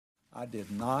I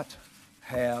did not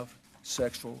have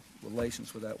sexual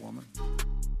relations with that woman.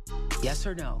 Yes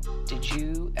or no? Did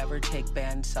you ever take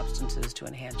banned substances to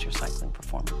enhance your cycling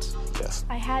performance? Yes.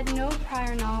 I had no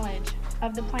prior knowledge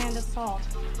of the planned assault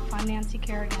on Nancy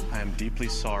Kerrigan. I am deeply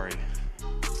sorry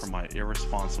for my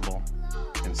irresponsible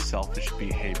and selfish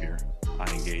behavior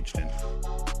I engaged in.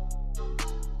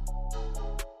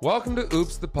 Welcome to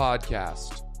Oops, the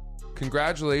podcast.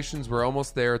 Congratulations, we're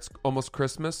almost there. It's almost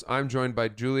Christmas. I'm joined by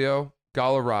Giulio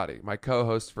Gallerati, my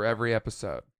co-host for every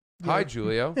episode. Yo. Hi,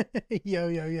 Giulio.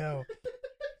 Yo.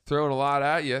 Throwing a lot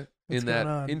at you What's in that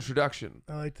going on? introduction.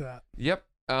 I like that. Yep.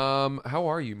 How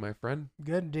are you, my friend?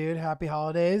 Good, dude. Happy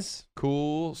holidays.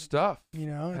 Cool stuff. You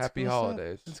know, it's Happy cool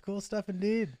holidays. Stuff. It's cool stuff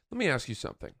indeed. Let me ask you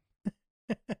something.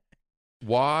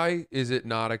 Why is it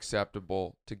not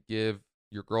acceptable to give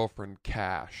your girlfriend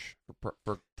cash for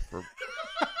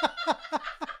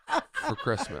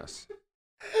Christmas?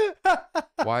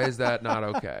 Why is that not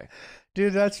okay?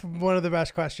 Dude, that's one of the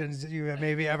best questions you have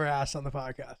maybe ever asked on the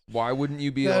podcast. Why wouldn't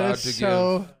you be That allowed is to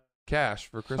so give cash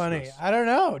for Christmas? funny. I don't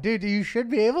know. Dude, you should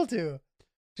be able to.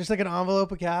 Just like an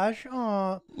envelope of cash.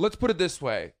 Aw. Let's put it this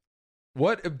way.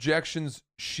 What objections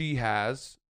she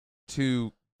has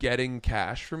to getting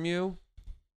cash from you,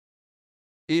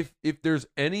 if there's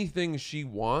anything she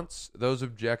wants, those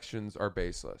objections are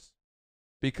baseless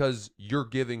because you're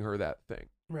giving her that thing.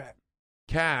 Right.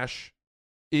 Cash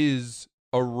is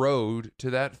a road to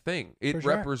that thing. It For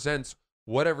sure. represents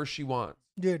whatever she wants.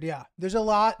 Dude, yeah. There's a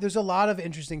lot of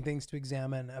interesting things to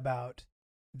examine about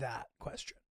that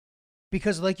question.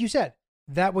 Because like you said,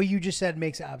 that what you just said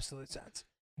makes absolute sense.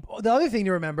 The other thing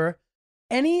to remember,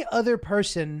 any other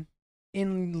person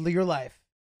in your life,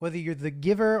 whether you're the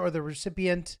giver or the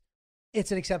recipient,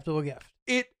 it's an acceptable gift.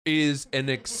 It is an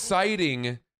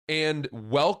exciting and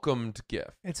welcomed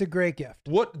gift. It's a great gift.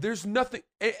 There's nothing,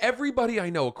 everybody I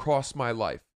know across my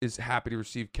life is happy to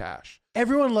receive cash.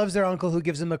 Everyone loves their uncle who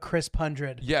gives them a crisp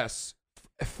 100. Yes.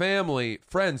 Family,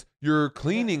 friends, your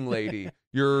cleaning lady,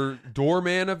 your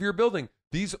doorman of your building.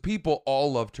 These people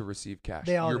all love to receive cash.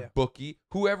 They all your do. bookie,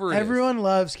 whoever it Everyone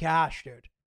loves cash, dude.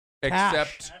 is.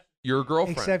 Except Cash. your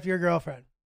girlfriend. Except your girlfriend.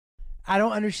 I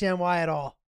don't understand why at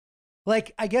all.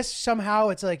 Like, I guess somehow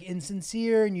it's like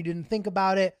insincere and you didn't think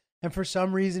about it. And for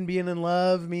some reason, being in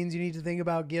love means you need to think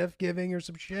about gift giving or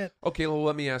some shit. Okay, well,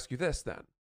 let me ask you this then.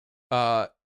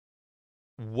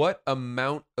 What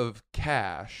amount of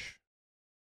cash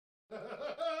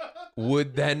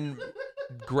would then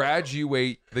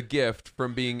graduate the gift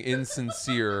from being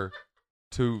insincere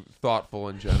to thoughtful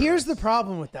and generous? Here's the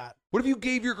problem with that. What if you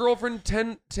gave your girlfriend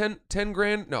 10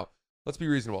 grand? No, let's be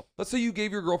reasonable. Let's say you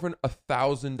gave your girlfriend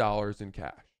 $1,000 in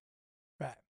cash.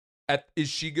 Right. Is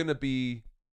she going to be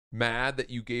mad that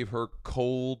you gave her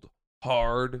cold,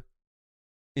 hard,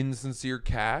 insincere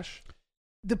cash?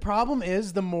 The problem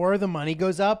is the more the money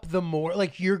goes up, the more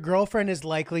like your girlfriend is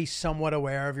likely somewhat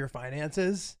aware of your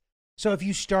finances. So if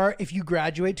you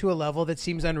graduate to a level that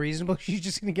seems unreasonable, she's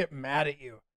just going to get mad at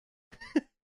you.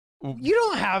 You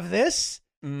don't have this.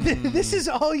 This is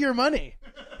all your money.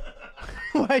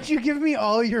 Why'd you give me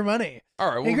all your money?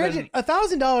 All right. Well, then,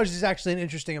 $1,000 is actually an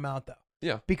interesting amount though.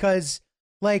 yeah. Because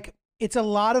like it's a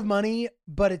lot of money,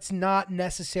 but it's not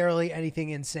necessarily anything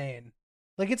insane.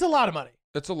 Like it's a lot of money.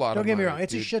 It's a lot Don't of get money. me wrong.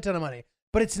 It's a dude. shit ton of money,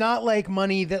 but it's not like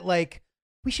money that like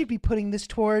we should be putting this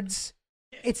towards.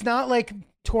 It's not like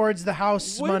towards the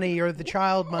house money or the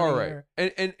child money. All right. Or,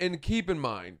 And keep in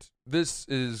mind, this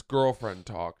is girlfriend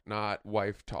talk, not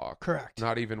wife talk. Correct.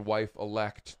 Not even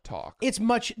wife-elect talk. it's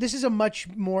a much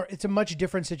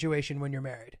different situation when you're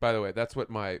married. By the way, that's what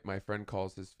my friend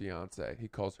calls his fiance. He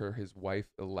calls her his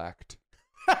wife-elect.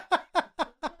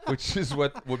 Which is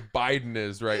what Biden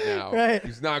is right now. Right.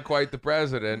 He's not quite the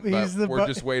president, He's but the we're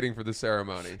just waiting for the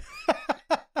ceremony.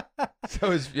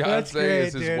 So his fiance great,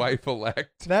 is his dude.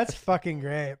 wife-elect. That's fucking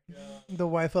great. The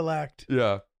wife elect.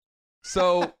 Yeah.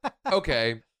 So,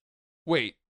 okay.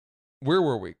 Wait. Where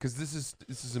were we? Because this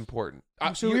is important.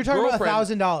 So Your you're talking about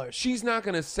girlfriend, $1,000. She's not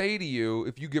going to say to you,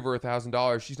 if you give her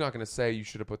 $1,000, she's not going to say you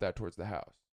should have put that towards the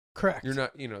house. Correct. You're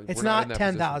not, It's we're not in that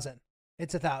 10,000. position.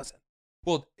 It's 1,000.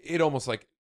 Well, it almost like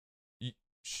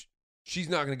she's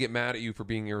not going to get mad at you for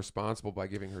being irresponsible by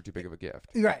giving her too big of a gift.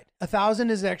 Right.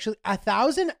 1,000 is actually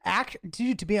 1,000.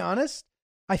 Dude, to be honest,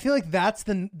 I feel like that's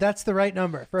the right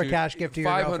number for a cash gift to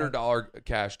your girlfriend. $500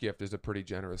 cash gift is a pretty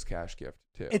generous cash gift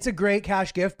too. It's a great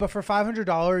cash gift, but for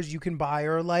 $500 you can buy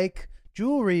her like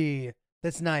jewelry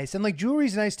that's nice, and like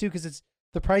jewelry's nice too because it's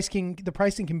the pricing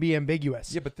can be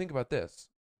ambiguous. Yeah, but think about this: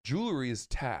 jewelry is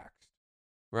taxed,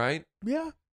 right?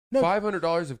 Yeah. No.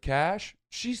 $500 of cash,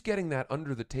 she's getting that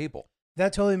under the table.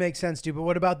 That totally makes sense, dude. But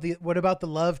what about the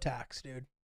love tax, dude?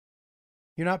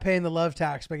 You're not paying the love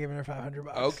tax by giving her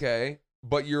 $500. Okay,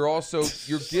 but you're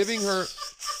giving her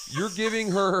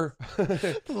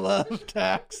Love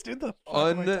tax, dude. The fuck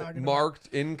am I talking about? unmarked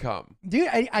income. Dude,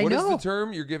 I What is know. the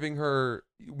term? You're giving her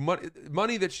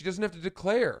money that she doesn't have to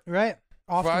declare. Right.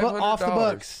 Off the $500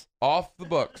 books. Off the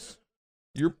books.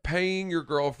 You're paying your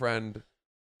girlfriend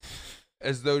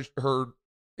as though her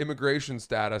immigration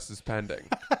status is pending.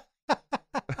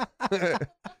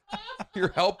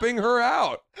 You're helping her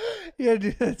out. Yeah,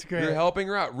 dude, that's great. You're helping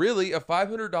her out. Really, a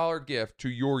 $500 gift to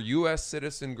your U.S.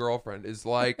 citizen girlfriend is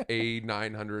like a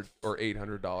 $900 or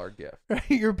 $800 gift.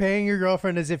 You're paying your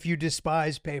girlfriend as if you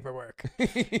despise paperwork.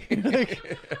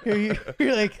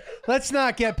 you're like, let's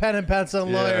not get pen and pencil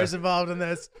and lawyers involved in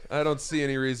this. I don't see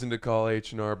any reason to call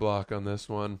H&R Block on this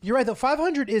one. You're right, though.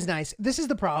 500 is nice. This is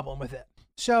the problem with it.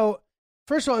 So,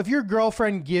 first of all, if your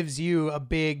girlfriend gives you a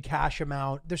big cash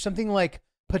amount, there's something like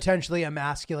potentially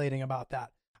emasculating about that.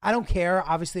 I don't care.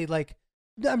 Obviously, like,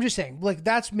 I'm just saying, like,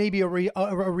 that's maybe a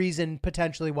reason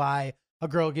potentially why a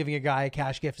girl giving a guy a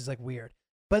cash gift is like weird.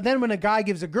 But then when a guy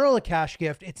gives a girl a cash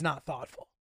gift, it's not thoughtful.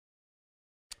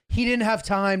 He didn't have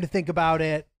time to think about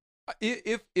it.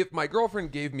 If my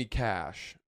girlfriend gave me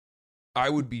cash, I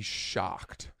would be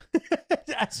shocked.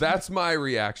 That's my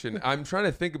reaction. I'm trying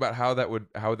to think about how that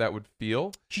would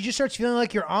feel. She just starts feeling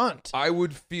like your aunt. I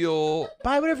would feel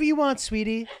Buy whatever you want,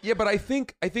 sweetie. Yeah, but I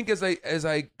think as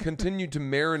I continued to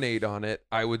marinate on it,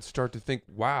 I would start to think,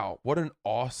 wow, what an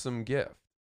awesome gift.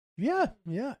 Yeah.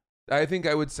 I think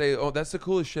I would say, oh, that's the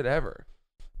coolest shit ever.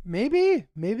 Maybe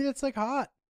that's like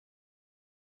hot.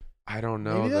 I don't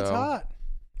know. Maybe that's though. hot.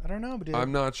 I don't know, dude.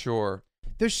 I'm not sure.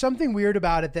 There's something weird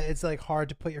about it that it's like hard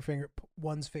to put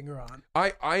one's finger on.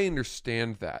 I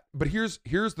understand that. But here's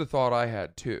the thought I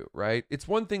had too, right? It's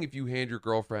one thing if you hand your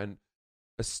girlfriend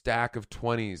a stack of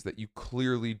 20s that you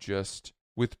clearly just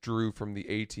withdrew from the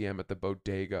ATM at the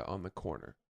bodega on the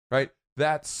corner, right?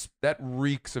 That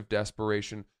reeks of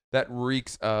desperation. That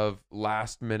reeks of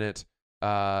last minute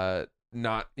not,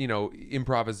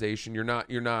 improvisation. You're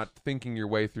not thinking your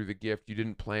way through the gift. You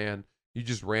didn't plan. You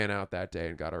just ran out that day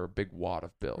and got her a big wad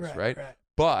of bills, right?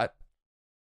 But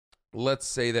let's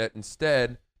say that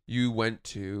instead you went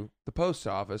to the post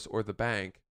office or the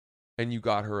bank and you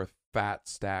got her a fat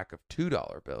stack of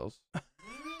 $2 bills.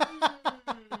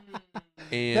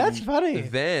 And that's funny.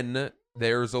 Then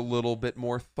there's a little bit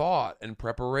more thought and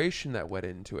preparation that went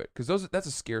into it because that's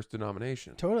a scarce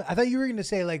denomination. Totally. I thought you were going to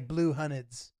say like blue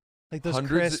hundreds. Like those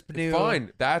hundreds, crisp new.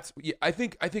 Fine. I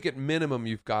think at minimum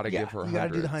you've got to give her hundreds. You got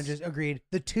to do the hundreds. Agreed.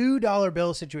 The $2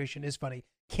 bill situation is funny.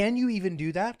 Can you even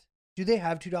do that? Do they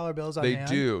have $2 bills on hand?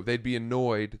 They do. They'd be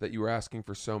annoyed that you were asking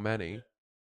for so many.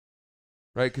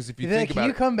 Right? Because if you think about can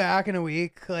you it, come back in a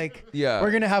week? Like, yeah,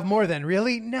 we're going to have more than.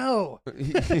 Really? No.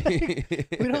 We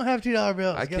don't have $2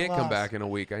 bills. I can't come back in a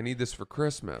week. I need this for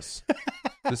Christmas.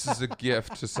 This is a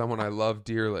gift to someone I love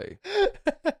dearly.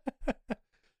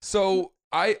 So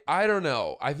I don't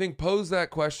know. I think pose that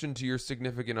question to your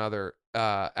significant other.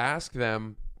 Ask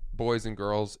them, boys and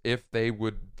girls, if they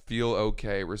would feel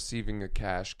okay receiving a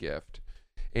cash gift.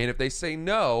 And if they say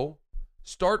no,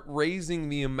 start raising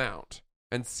the amount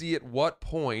and see at what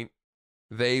point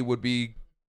they would be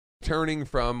turning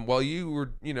from, well, you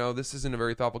were, this isn't a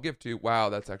very thoughtful gift, to, wow,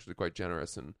 that's actually quite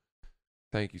generous and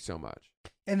thank you so much.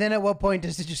 And then at what point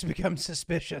does it just become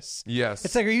suspicious? Yes.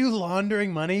 It's like, are you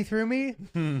laundering money through me?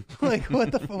 Like,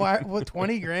 what what,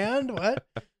 20 grand? What?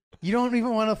 You don't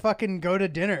even want to fucking go to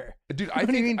dinner. Dude, I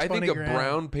think a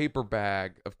brown paper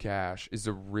bag of cash is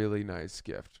a really nice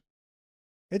gift.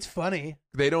 It's funny.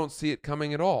 They don't see it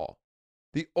coming at all.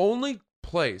 The only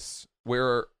place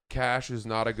where cash is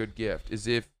not a good gift is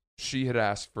if she had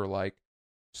asked for like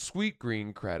Sweet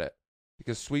Green credit,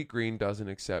 because Sweet Green doesn't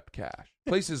accept cash.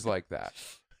 Places like that.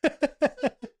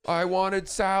 I wanted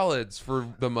salads for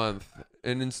the month,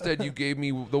 and instead you gave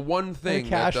me the one thing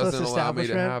that doesn't allow me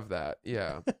to have that.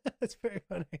 Yeah. That's very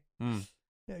funny.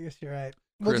 Yeah, I guess you're right.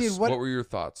 Chris, well, dude, what were your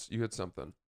thoughts? You had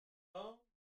something.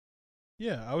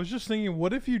 Yeah, I was just thinking,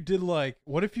 what if you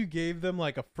gave them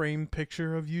like a framed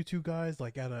picture of you two guys,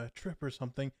 like at a trip or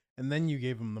something, and then you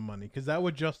gave them the money? Because that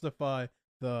would justify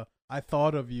I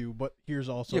thought of you, but here's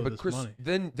also but this Chris, money.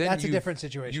 Then that's a different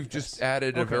situation. You've just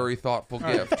added a very thoughtful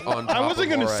gift on top. I wasn't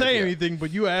going to say idea. anything,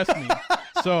 but you asked me,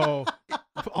 so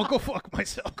I'll go fuck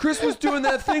myself. Chris was doing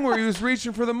that thing where he was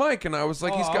reaching for the mic, and I was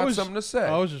like, he's got something to say.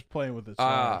 I was just playing with it.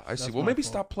 I see. Well, maybe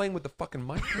stop playing with the fucking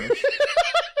mic, Chris.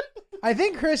 I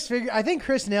think Chris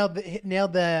nailed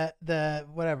the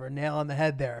whatever nail on the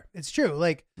head there. It's true.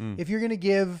 Like if you're gonna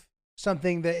give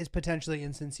something that is potentially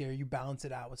insincere, you balance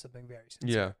it out with something very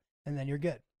sincere. Yeah. and then you're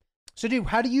good. So, dude,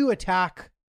 how do you attack?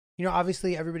 You know,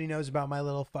 obviously everybody knows about my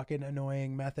little fucking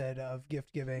annoying method of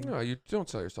gift giving. No, you don't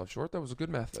sell yourself short. That was a good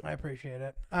method. I appreciate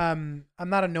it. I'm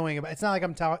not annoying about. It's not like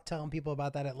I'm telling people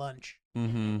about that at lunch.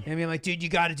 Mm-hmm. You know what I mean, like, dude, you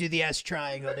got to do the S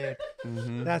triangle, dude.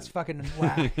 Mm-hmm. That's fucking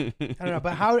whack. I don't know,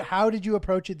 but how did you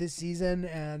approach it this season,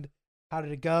 and how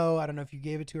did it go? I don't know if you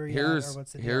gave it to her yet, or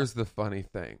what's the deal? Here's the funny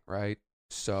thing, right?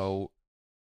 So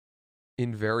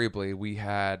invariably we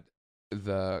had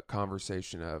the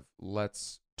conversation of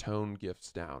let's tone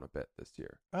gifts down a bit this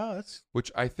year. Oh, that's.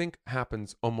 Which I think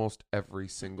happens almost every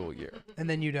single year. And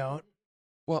then you don't.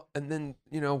 Well, and then,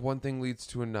 one thing leads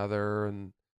to another,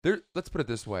 and let's put it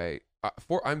this way.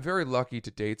 I'm very lucky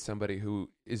to date somebody who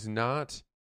is not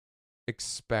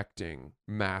expecting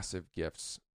massive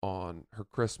gifts on her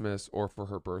Christmas or for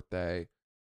her birthday,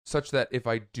 such that if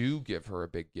I do give her a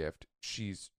big gift,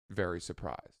 she's very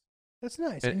surprised. That's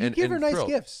nice. And you give her nice thrilled.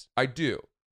 gifts. I do.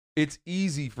 It's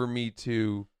easy for me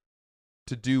to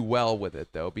do well with it,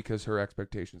 though, because her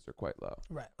expectations are quite low.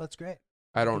 Right. That's great.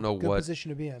 I don't know Good what position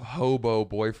to be in. hobo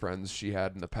boyfriends she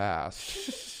had in the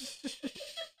past.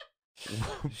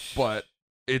 But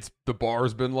the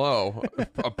bar's been low,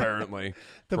 apparently.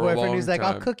 The for a boyfriend who's long like,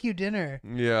 I'll time. cook you dinner.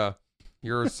 Yeah.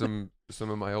 Here are some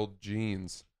of my old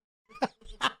jeans.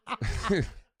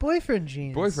 Boyfriend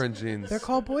jeans. Boyfriend jeans. They're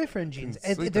called boyfriend jeans.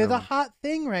 And Sleep in they're the them. hot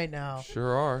thing right now.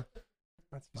 Sure are.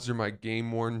 That's These fun. are my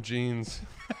game-worn jeans.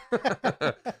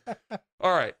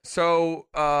 All right. So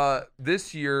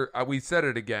this year, we said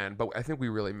it again, but I think we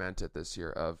really meant it this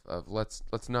year of let's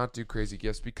not do crazy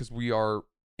gifts, because we are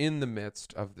in the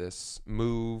midst of this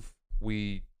move.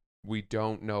 We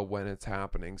don't know when it's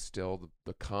happening still.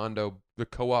 The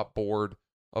co-op board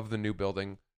of the new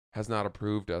building has not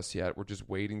approved us yet. We're just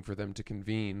waiting for them to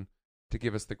convene to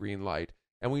give us the green light.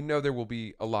 And we know there will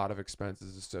be a lot of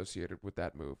expenses associated with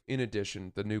that move. In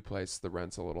addition, the new place, the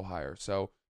rent's a little higher.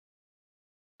 So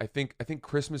I think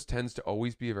Christmas tends to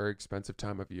always be a very expensive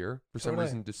time of year. For some Totally.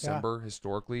 reason, December,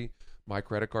 historically, my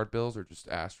credit card bills are just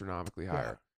astronomically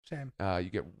higher. Yeah, same. You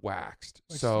get waxed.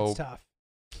 Which So it's tough.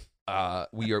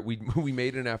 we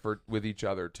made an effort with each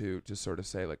other to sort of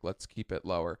say, like, let's keep it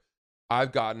lower.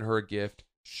 I've gotten her a gift.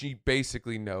 She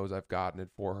basically knows I've gotten it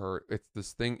for her. It's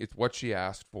this thing. It's what she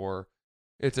asked for.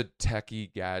 It's a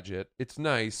techie gadget. It's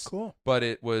nice, Cool. but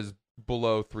it was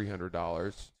below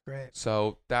 $300. Great.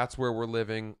 So that's where we're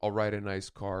living. I'll write a nice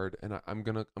card, and I'm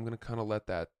gonna kind of let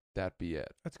that be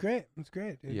it. That's great. That's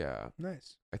great, dude. Yeah,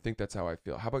 Nice. I think that's how I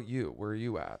feel. How about you? Where are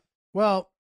you at? Well,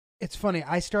 it's funny.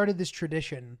 I started this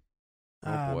tradition.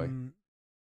 Oh boy.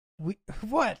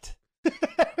 What?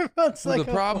 Well, the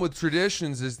problem with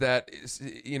traditions is that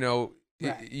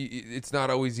Right. it's not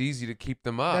always easy to keep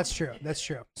them up. That's true. That's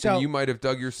true. So and you might have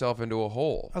dug yourself into a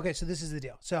hole. okay, so this is the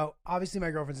deal. So obviously,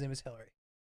 my girlfriend's name is Hillary.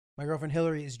 My girlfriend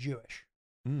Hillary is Jewish.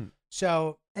 Mm.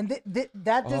 So and that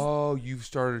does Oh, you've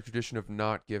started a tradition of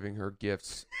not giving her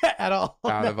gifts at all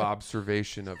out no. of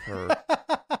observation of her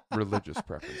religious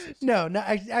preferences. No,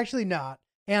 actually not.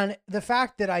 And the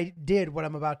fact that I did what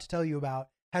I'm about to tell you about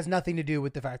has nothing to do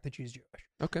with the fact that she's Jewish.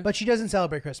 Okay. But she doesn't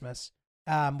celebrate Christmas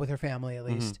with her family, at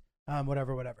Mm-hmm. least.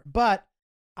 Whatever. But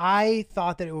I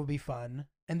thought that it would be fun.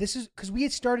 And this is because we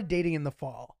had started dating in the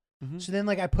fall. Mm-hmm. So then,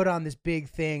 like, I put on this big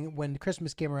thing when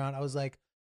Christmas came around. I was like,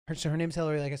 her name's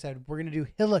Hillary. Like I said, we're going to do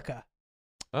Hilika,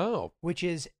 Oh. which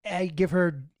is I give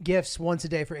her gifts once a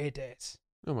day for 8 days.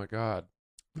 Oh my God.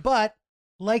 But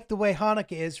like the way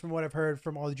Hanukkah is, from what I've heard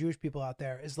from all the Jewish people out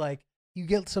there, is like you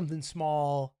get something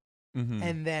small Mm-hmm.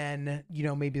 and then,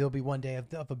 maybe there'll be one day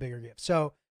of a bigger gift.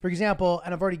 So, for example,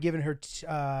 and I've already given her,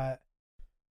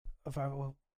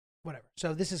 whatever.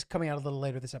 So this is coming out a little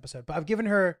later this episode, but I've given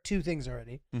her 2 things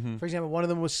already. Mm-hmm. For example, one of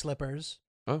them was slippers.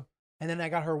 Oh. And then I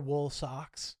got her wool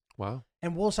socks. Wow.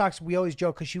 And wool socks, we always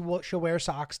joke because she'll wear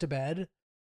socks to bed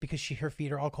because her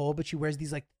feet are all cold, but she wears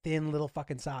these like thin little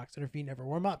fucking socks and her feet never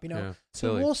warm up, Yeah. So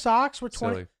Silly. wool socks were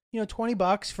Silly.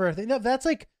 $20 for a thing. No, that's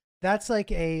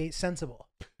like a sensible.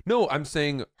 No, I'm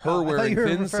saying her Oh, I thought wearing you were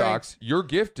thin referring- socks. Your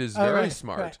gift is Oh, very right,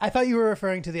 smart. right. I thought you were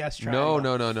referring to the S triangle.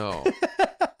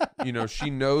 No. She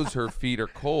knows her feet are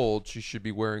cold. She should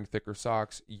be wearing thicker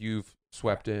socks. You've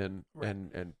swept in Right.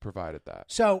 and provided that.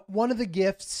 So one of the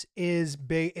gifts is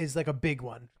like a big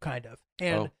one, kind of.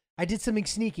 And Oh. I did something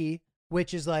sneaky,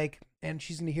 which is like, and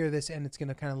she's gonna hear this, and it's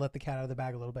gonna kind of let the cat out of the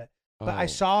bag a little bit. But I Oh.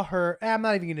 saw her. I'm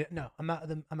not even gonna. No, I'm not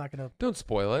gonna. Don't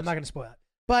spoil it. I'm not gonna spoil it.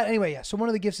 But anyway, yeah. So one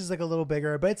of the gifts is like a little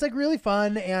bigger, but it's like really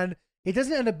fun, and it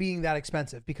doesn't end up being that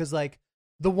expensive because like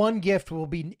the one gift will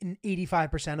be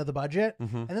 85% of the budget,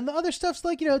 Mhm. and then the other stuff's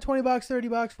like $20,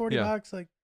 $30, $40. Like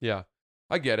Yeah,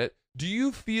 I get it. Do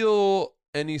you feel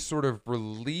any sort of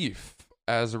relief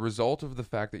as a result of the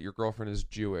fact that your girlfriend is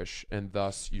Jewish and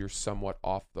thus you're somewhat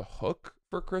off the hook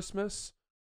for Christmas?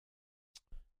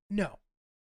 No,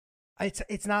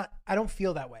 it's not. I don't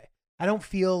feel that way. I don't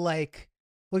feel like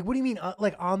what do you mean?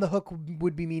 Like on the hook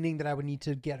would be meaning that I would need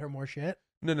to get her more shit.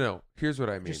 No. Here's what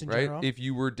I mean, Just in right? general? If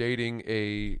you were dating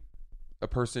a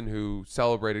person who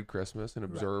celebrated Christmas and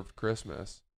observed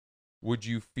Christmas, would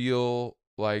you feel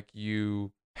like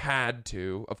you had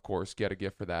to, of course, get a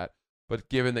gift for that? But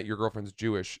given that your girlfriend's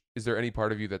Jewish, is there any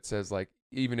part of you that says, like,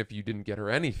 even if you didn't get her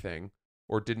anything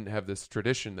or didn't have this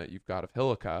tradition that you've got of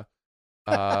Hillica,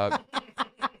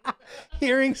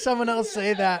 Hearing someone else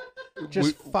say that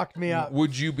just fucked me up.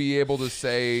 would you be able to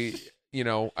say, you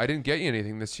know, I didn't get you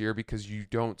anything this year because you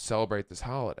don't celebrate this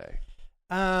holiday?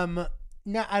 No,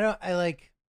 I don't. I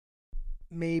like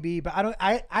maybe, but I don't.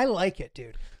 I like it,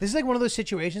 dude. This is like one of those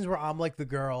situations where I'm like the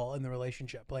girl in the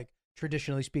relationship, like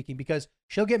traditionally speaking, because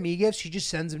she'll get me gifts. She just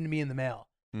sends them to me in the mail,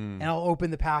 and I'll open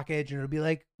the package, and it'll be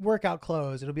like workout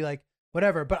clothes. It'll be like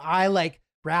whatever, but I like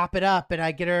wrap it up, and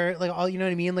I get her like all. You know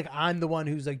what I mean? Like I'm the one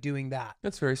who's like doing that,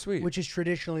 That's very sweet. which is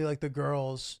traditionally like the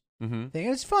girls' Mm-hmm. thing.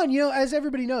 And it's fun, you know. As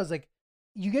everybody knows, like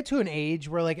you get to an age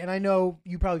where like, and I know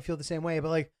you probably feel the same way, but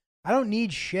like I don't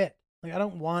need shit. Like I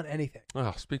don't want anything.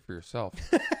 Oh, speak for yourself.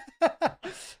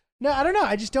 No, I don't know.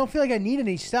 I just don't feel like I need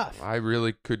any stuff. I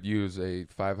really could use a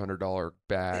 $500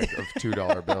 bag of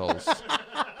 $2 bills.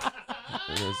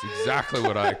 That's exactly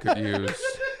what I could use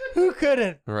Who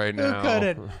couldn't? right Who now.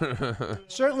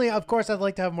 couldn't? Certainly, of course, I'd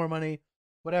like to have more money,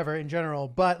 whatever, in general.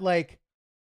 But like,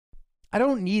 I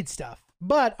don't need stuff.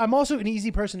 But I'm also an easy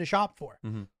person to shop for.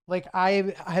 Mhm. Like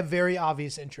I have very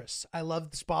obvious interests. I love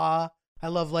the spa. I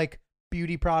love like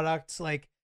beauty products. Like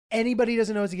anybody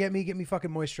doesn't know what to get me fucking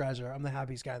moisturizer. I'm the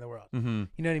happiest guy in the world. Mm-hmm.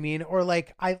 You know what I mean? Or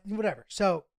like whatever.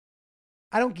 So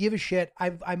I don't give a shit.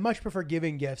 I much prefer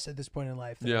giving gifts at this point in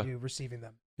life than I Yeah. do receiving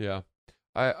them. Yeah.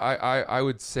 I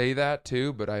would say that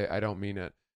too, but I don't mean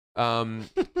it.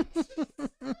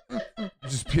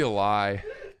 Just be a lie.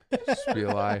 Just be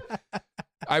a lie.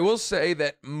 I will say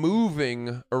that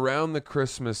moving around the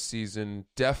Christmas season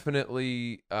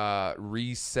definitely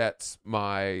resets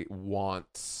my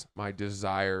wants, my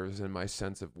desires, and my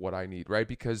sense of what I need, right?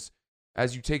 Because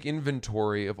as you take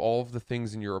inventory of all of the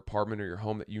things in your apartment or your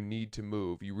home that you need to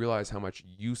move, you realize how much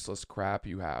useless crap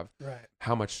you have, Right.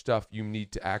 how much stuff you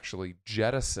need to actually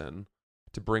jettison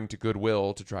to bring to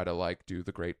Goodwill to try to like do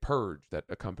the great purge that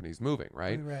accompanies moving,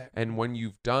 right? Right. And when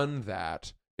you've done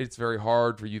that, it's very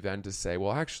hard for you then to say,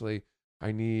 well, actually,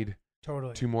 I need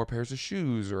Totally. 2 more pairs of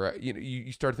shoes, or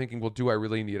you start thinking, well, do I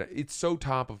really need it? It's so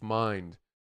top of mind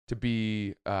to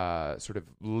be sort of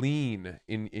lean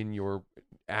in your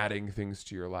adding things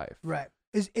to your life. Right.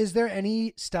 Is there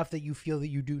any stuff that you feel that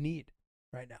you do need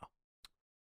right now?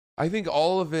 I think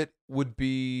all of it would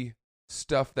be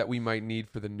stuff that we might need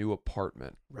for the new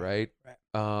apartment, right?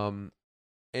 Right.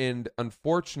 And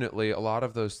unfortunately, a lot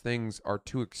of those things are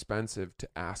too expensive to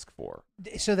ask for.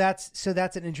 So that's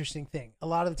an interesting thing. A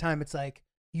lot of the time it's like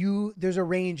there's a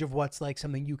range of what's like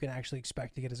something you can actually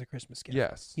expect to get as a Christmas gift.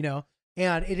 Yes. You know?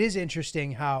 And it is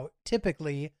interesting how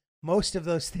typically most of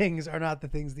those things are not the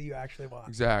things that you actually want.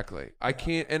 Exactly. I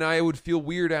can't, and I would feel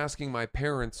weird asking my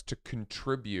parents to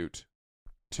contribute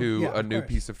to Yeah, a of new course.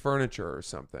 piece of furniture or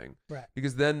something. Right.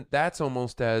 Because then that's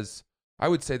almost as, I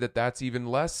would say that's even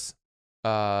less,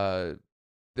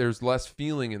 there's less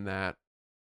feeling in that.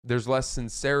 There's less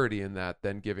sincerity in that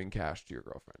than giving cash to your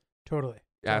girlfriend. Totally.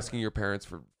 Asking your parents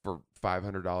for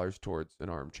 $500 towards an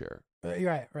armchair.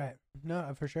 Right.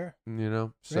 No, for sure. You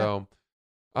know? So,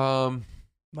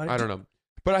 Money- I don't know.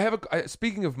 But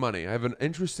speaking of money, I have an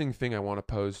interesting thing I want to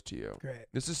pose to you. Great.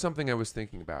 This is something I was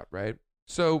thinking about, right?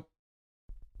 So,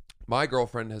 my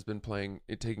girlfriend has been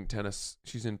taking tennis.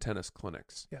 She's in tennis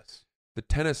clinics. Yes. The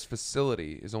tennis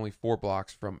facility is only 4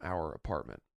 blocks from our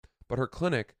apartment, but her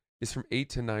clinic is from 8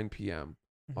 to 9 p.m.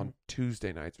 on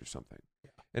Tuesday nights or something.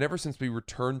 Yeah. And ever since we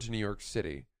returned to New York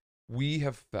City, we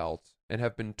have felt and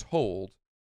have been told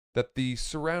that the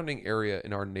surrounding area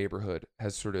in our neighborhood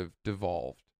has sort of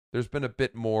devolved. There's been a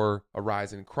bit more a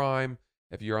rise in crime.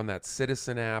 If you're on that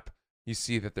Citizen app, you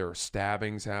see that there are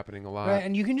stabbings happening a lot. Right,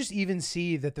 and you can just even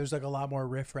see that there's like a lot more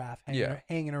riffraff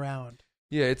hanging around.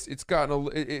 Yeah, it's gotten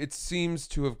it seems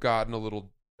to have gotten a little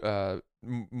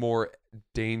more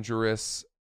dangerous,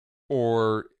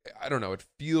 or I don't know. It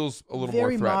feels a little very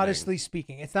more threatening. modestly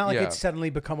speaking. It's not like Yeah. it's suddenly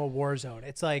become a war zone.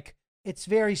 It's like it's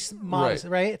very modest,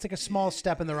 right? It's like a small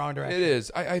step in the wrong direction. It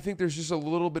is. I think there's just a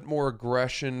little bit more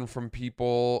aggression from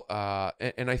people,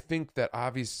 and I think that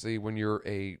obviously when you're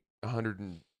a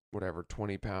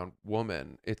 120-pound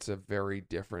woman, it's a very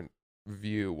different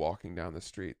view walking down the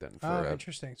street than for Oh, a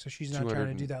interesting. So she's not trying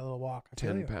to do that little walk. I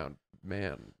feel you. 10-pound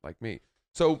man like me.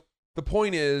 So the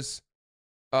point is,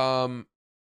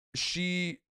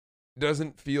 she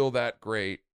doesn't feel that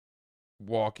great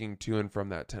walking to and from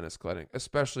that tennis clinic,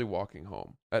 especially walking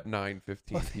home at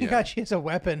 9:15 Well, thank p.m. God she has a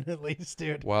weapon at least,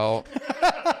 dude. Well,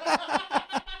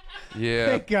 yeah,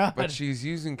 Thank God. but she's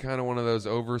using kind of one of those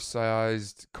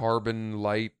oversized carbon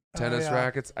light tennis yeah.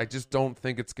 rackets. I just don't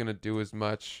think it's going to do as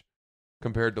much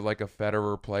compared to like a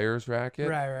Federer player's racket.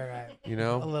 Right. You A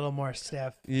know? little more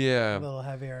stiff, Yeah. a little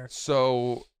heavier.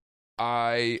 So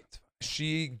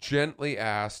she gently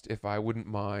asked if I wouldn't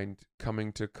mind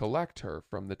coming to collect her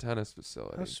from the tennis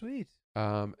facility. Oh, sweet.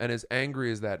 And as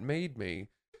angry as that made me,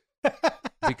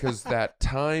 because that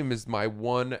time is my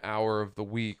 1 hour of the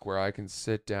week where I can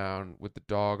sit down with the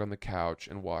dog on the couch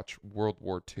and watch World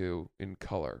War II in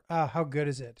color. Oh, how good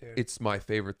is it, dude? It's my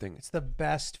favorite thing It's the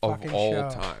best of fucking all show.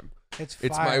 time. It's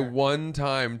It's my fire. one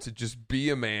time to just be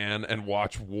a man and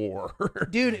watch war.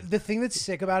 Dude, the thing that's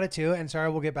sick about it too, and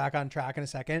sorry, we'll get back on track in a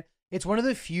second. It's one of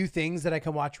the few things that I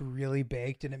can watch really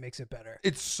baked and it makes it better.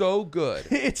 It's so good.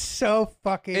 It's so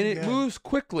fucking And it good. moves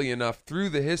quickly enough through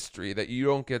the history that you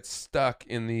don't get stuck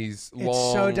in these long...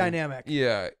 It's so dynamic.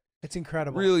 Yeah, It's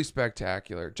incredible. really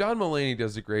spectacular. John Mulaney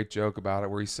does a great joke about it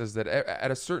where he says that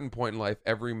at a certain point in life,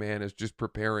 every man is just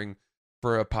preparing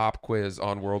for a pop quiz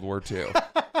on World War II.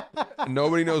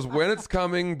 Nobody knows when it's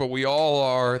coming, but we all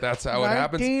are. That's how it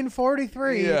happens.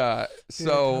 1943. Yeah.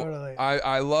 So totally.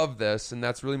 I love this, and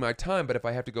that's really my time. But if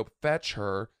I have to go fetch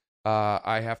her,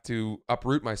 I have to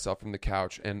uproot myself from the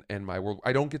couch and my world.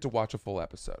 I don't get to watch a full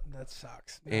episode. That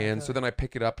sucks. And so then I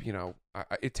pick it up,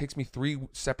 it takes me 3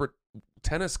 separate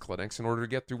tennis clinics in order to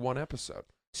get through one episode.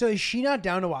 So is she not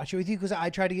down to watch it with you? Because I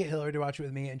tried to get Hillary to watch it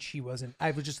with me, and she wasn't. I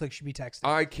was just like, she'd be texting.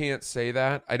 I can't say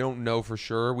that. I don't know for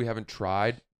sure. We haven't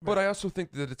tried. But I also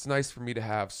think that it's nice for me to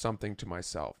have something to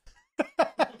myself.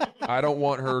 I don't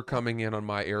want her coming in on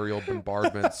my aerial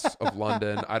bombardments of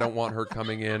London. I don't want her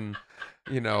coming in,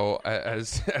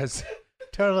 as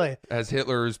Totally. as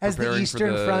Hitler's As preparing the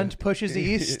Eastern for the Front pushes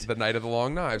east. the Night of the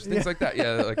Long Knives, things like that.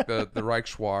 Yeah, like the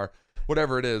Reichswehr,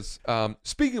 whatever it is.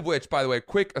 Speaking of which, by the way,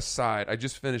 quick aside, I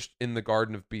just finished In the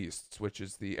Garden of Beasts, which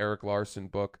is the Eric Larson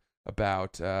book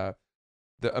about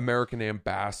the American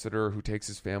ambassador who takes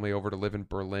his family over to live in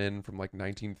Berlin from like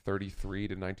 1933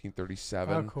 to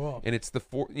 1937. Oh, cool. And it's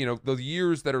the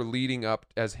years that are leading up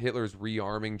as Hitler's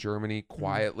rearming Germany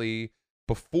quietly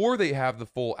before they have the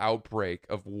full outbreak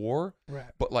of war. Right.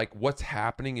 But like what's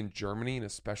happening in Germany, and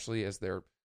especially as they're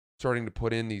starting to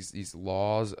put in these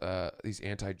laws, these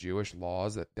anti-Jewish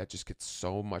laws that just get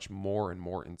so much more and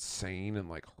more insane and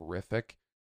like horrific.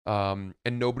 And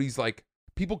nobody's like,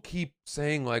 people keep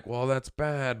saying like, well, that's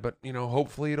bad, but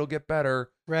hopefully it'll get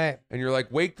better. Right. And you're like,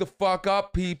 wake the fuck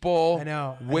up, people. I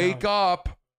know. Wake up.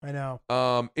 I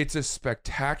know. It's a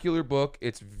spectacular book.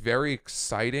 It's very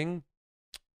exciting.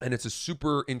 And it's a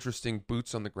super interesting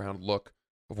boots on the ground look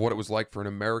of what it was like for an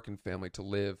American family to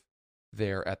live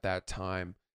there at that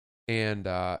time. And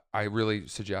I really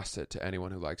suggest it to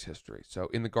anyone who likes history. So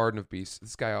In the Garden of Beasts,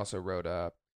 this guy also wrote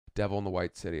Devil in the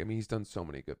White City. I mean, he's done so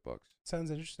many good books. Sounds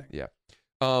interesting. Yeah.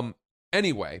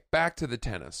 Anyway, back to the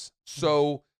tennis.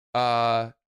 So,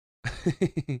 why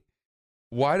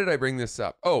did I bring this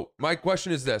up? Oh, my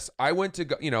question is this. I went to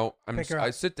go,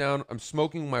 I sit down, I'm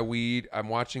smoking my weed, I'm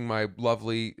watching my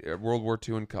lovely World War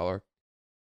II in color.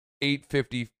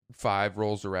 8:55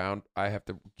 rolls around. I have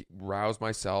to rouse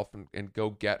myself and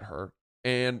go get her.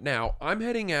 And now I'm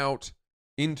heading out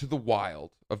into the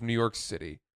wild of New York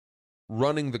City,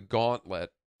 running the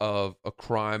gauntlet of a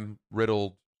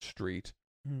crime-riddled street,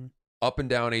 up and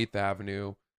down 8th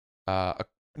Avenue,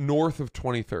 north of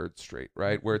 23rd Street,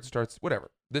 right, where it starts,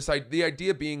 whatever. The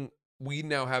idea being we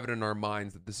now have it in our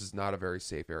minds that this is not a very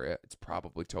safe area. It's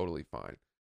probably totally fine.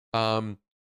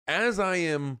 As I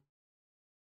am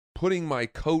putting my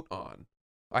coat on,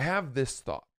 I have this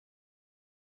thought.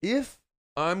 If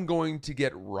I'm going to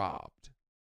get robbed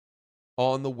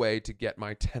on the way to get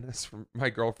my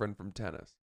girlfriend from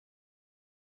tennis,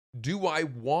 do I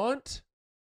want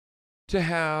to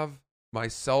have my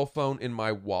cell phone in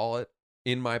my wallet,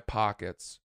 in my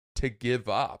pockets, to give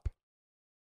up?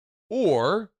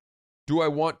 Or do I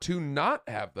want to not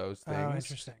have those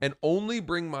things and only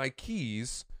bring my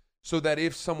keys so that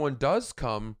if someone does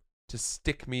come to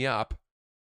stick me up,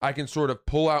 I can sort of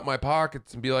pull out my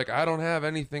pockets and be like, I don't have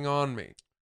anything on me.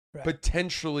 Right.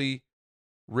 Potentially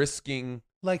risking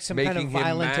like some making kind of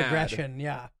violent him mad. aggression.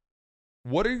 Yeah.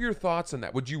 What are your thoughts on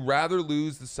that? Would you rather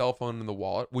lose the cell phone and the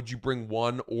wallet? Would you bring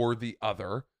one or the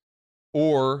other?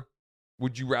 Or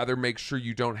would you rather make sure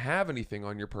you don't have anything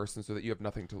on your person so that you have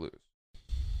nothing to lose?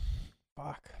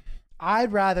 Fuck.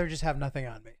 I'd rather just have nothing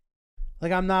on me.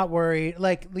 Like, I'm not worried.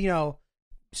 Like, you know,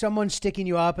 someone sticking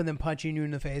you up and then punching you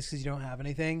in the face because you don't have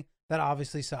anything. That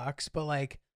obviously sucks. But,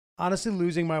 like, honestly,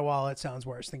 losing my wallet sounds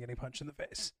worse than getting punched in the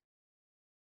face.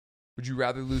 Would you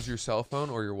rather lose your cell phone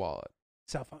or your wallet?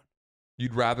 Cell phone.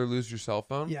 You'd rather lose your cell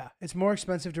phone? Yeah. It's more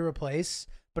expensive to replace,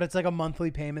 but it's like a monthly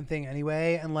payment thing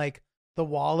anyway. And, like, the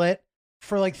wallet,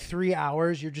 for like 3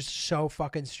 hours, you're just so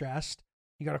fucking stressed.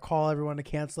 You got to call everyone to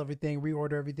cancel everything,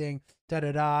 reorder everything,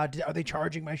 da-da-da. Are they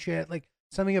charging my shit? Like,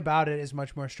 something about it is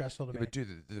much more stressful to Yeah, me. but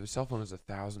dude, the cell phone is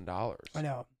 $1,000. I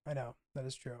know. That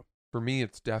is true. For me,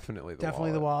 it's definitely the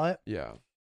Definitely the wallet. wallet. Yeah.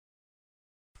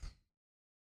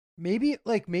 Maybe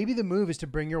the move is to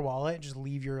bring your wallet and just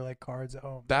leave your like cards at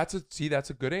home. That's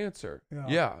a good answer. Yeah.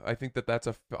 Yeah, I think that's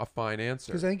a fine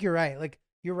answer. Because I think you're right. Like,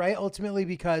 you're right ultimately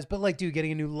because, but like, dude,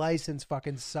 getting a new license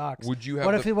fucking sucks. Would you have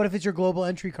what if it's your global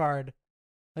entry card?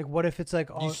 Like, what if it's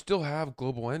like all? You still have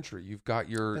global entry. You've got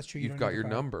your That's true, you you've don't got need your the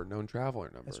card. number, known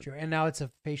traveler number. That's true. And now it's a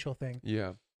facial thing.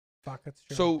 Yeah. Fuck, that's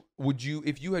true. So, would you,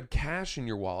 if you had cash in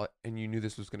your wallet and you knew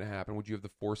this was going to happen, would you have the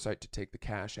foresight to take the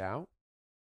cash out?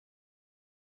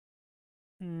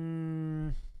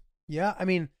 Yeah, I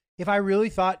mean, if I really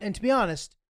thought, and to be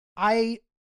honest,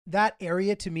 that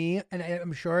area to me, and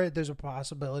I'm sure there's a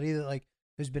possibility that like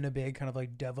there's been a big kind of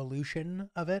like devolution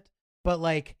of it, but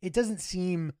like it doesn't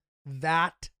seem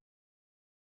that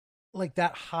like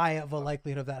that high of a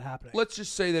likelihood of that happening. Let's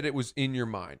just say that it was in your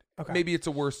mind. Okay. Maybe it's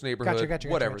a worse neighborhood. Gotcha,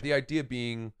 whatever. gotcha. The idea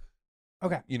being,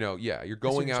 Okay. you know, yeah, you're I see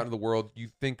what going you're out saying. into the world. You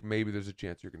think maybe there's a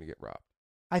chance you're going to get robbed.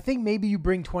 I think maybe you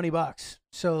bring $20.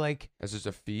 So like, As just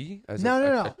a fee? As No, a, no,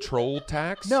 a, no. a troll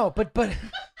tax? no, but no,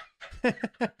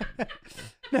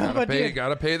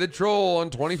 Gotta pay the troll on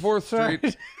 24th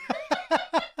Street. Sorry.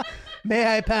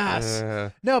 May I pass?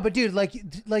 No, but dude, like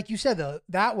you said though,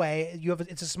 that way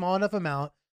it's a small enough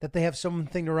amount that they have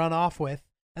something to run off with,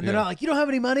 and they're Yeah. not like, you don't have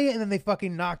any money, and then they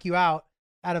fucking knock you out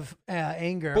of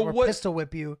anger But or pistol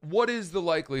whip you. What is the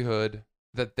likelihood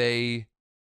that they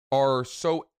are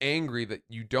so angry that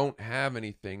you don't have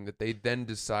anything that they then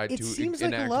decide It to seems like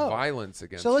enact low. violence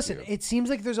against So listen, you? it seems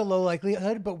like there's a low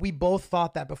likelihood, but we both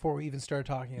thought that before we even started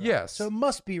talking about it. Yes. So it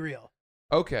must be real.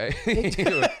 Okay.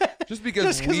 Just because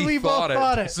Just 'cause we both thought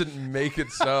thought it. doesn't make it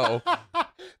so.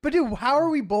 But dude, how are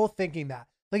we both thinking that?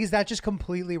 Like, is that just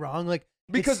completely wrong? Like,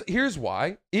 Because here's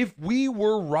why. If we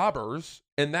were robbers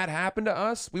and that happened to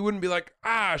us, we wouldn't be like,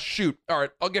 shoot. All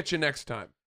right, I'll get you next time.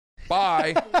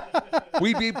 Bye.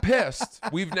 We'd be pissed.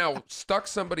 We've now stuck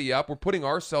somebody up. We're putting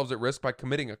ourselves at risk by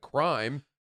committing a crime.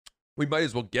 We might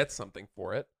as well get something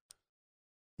for it.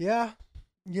 yeah,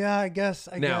 I guess.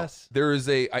 Now, there is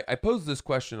I posed this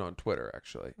question on Twitter,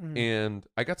 actually, Mhm. and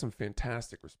I got some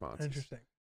fantastic responses. Interesting.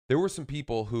 There were some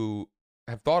people who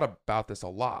have thought about this a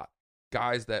lot.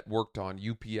 Guys that worked on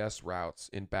UPS routes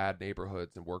in bad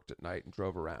neighborhoods and worked at night and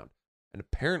drove around. And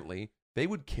apparently, they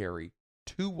would carry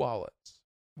 2 wallets.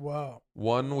 Whoa.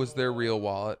 One was their real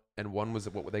wallet, and one was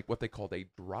what they called a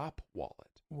drop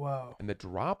wallet. Whoa. And the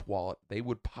drop wallet, they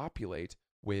would populate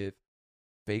with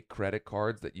fake credit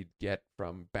cards that you'd get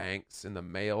from banks in the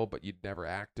mail, but you'd never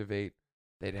activate.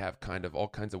 They'd have kind of all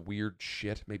kinds of weird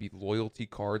shit, maybe loyalty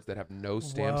cards that have no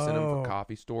stamps in them Whoa. for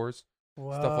coffee stores,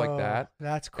 Whoa. stuff like that.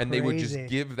 That's crazy. And they would just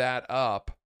give that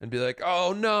up and be like,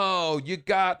 "Oh no, you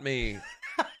got me."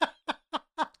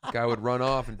 Guy would run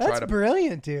off and try That's to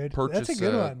brilliant, dude. purchase That's a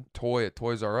good a one. toy at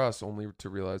Toys R Us, only to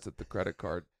realize that the credit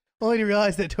card Only to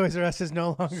realize that Toys R Us is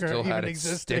no longer still even had its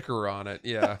existing. sticker on it.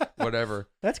 Yeah, whatever.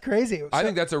 That's crazy. I So-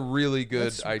 think that's a really good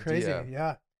that's idea. Crazy.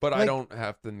 Yeah. But I Like- don't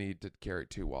have the need to carry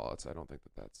 2 wallets. I don't think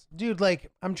that's Dude,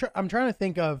 like I'm trying to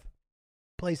think of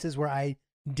places where I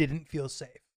didn't feel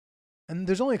safe. And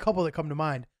there's only a couple that come to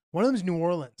mind. One of them is New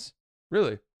Orleans.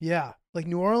 really. Yeah. Like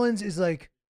New Orleans is like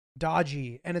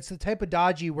dodgy, and it's the type of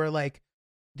dodgy where like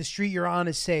the street you're on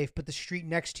is safe, but the street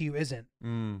next to you isn't.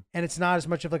 Mm. And it's not as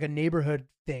much of like a neighborhood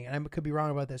thing. And I could be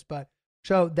wrong about this, but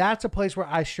so that's a place where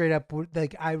I straight up would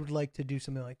like, I would like to do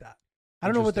something like that. I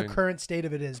don't know what the Interesting. current state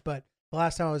of it is, but the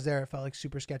last time I was there, it felt like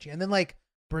super sketchy. And then like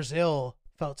Brazil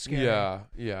felt scary.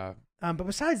 Yeah. But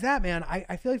besides that, man,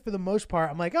 I feel like for the most part,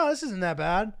 I'm like, oh, this isn't that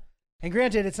bad. And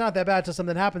granted, it's not that bad till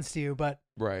something happens to you, but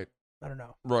Right. I don't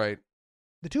know. Right.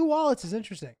 The 2 wallets is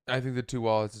interesting. I think the 2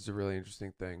 wallets is a really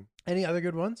interesting thing. Any other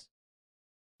good ones?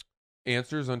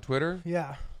 Answers on Twitter?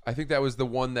 Yeah. I think that was the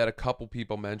one that a couple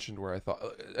people mentioned where I thought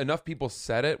enough people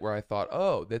said it where I thought,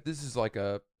 oh, that this is like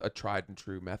a tried and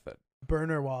true method.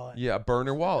 Burner wallet. Yeah, a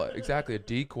burner wallet. Exactly. A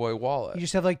decoy wallet. You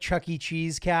just have like Chuck E.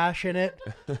 Cheese cash in it.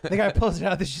 The guy pulls it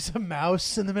out. There's just a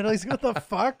mouse in the middle. He's like, what the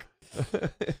fuck?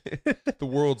 The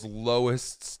world's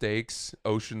lowest stakes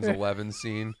Ocean's 11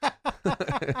 scene.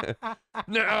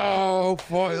 No,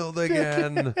 foiled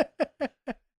again.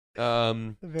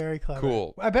 Very clever.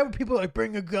 Cool. I bet people like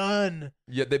bring a gun.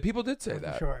 Yeah, people did say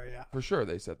that. Sure, yeah. For sure,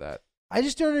 they said that. I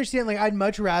just don't understand. Like, I'd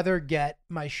much rather get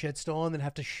my shit stolen than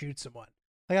have to shoot someone.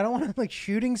 Like, I don't want to, like,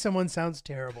 shooting someone sounds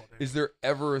terrible. Dude. Is there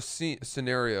ever a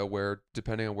scenario where,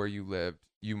 depending on where you lived,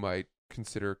 you might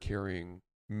consider carrying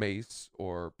mace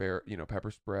or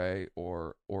pepper spray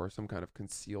or some kind of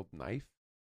concealed knife?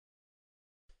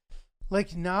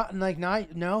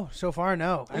 No. So far,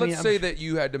 no. Let's say that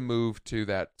you had to move to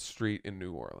that street in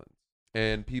New Orleans,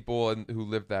 and people who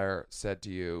lived there said to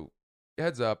you,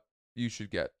 "Heads up, you should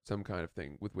get some kind of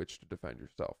thing with which to defend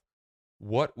yourself."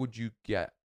 What would you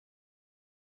get?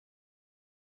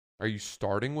 Are you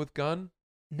starting with gun?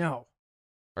 No.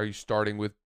 Are you starting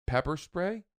with pepper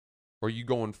spray? Or are you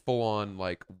going full on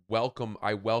like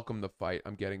I welcome the fight,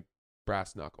 I'm getting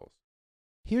brass knuckles?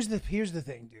 Here's the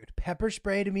thing, dude. Pepper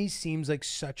spray to me seems like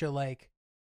such a like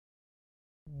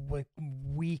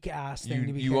weak ass thing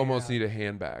to be. You almost need a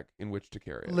handbag in which to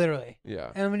carry it. Literally.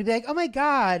 Yeah. And I'm gonna be like, oh my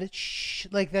god, shh.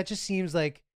 Like that just seems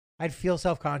like I'd feel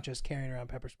self-conscious carrying around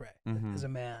pepper spray as a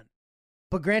man.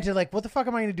 But granted, like, what the fuck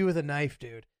am I gonna do with a knife,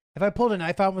 dude? If I pulled a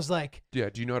knife out and was like, yeah,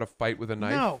 do you know how to fight with a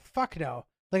knife? No, fuck no.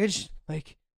 Like I just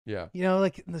like, yeah, you know,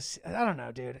 like this. I don't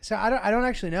know, dude. So I don't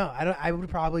actually know. I would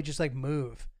probably just like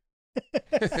move.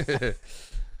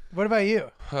 What about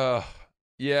you?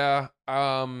 Yeah.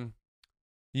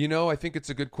 I think it's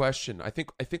a good question. I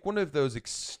think one of those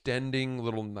extending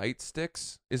little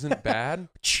nightsticks isn't bad.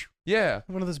 Yeah.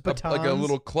 One of those batons. Like a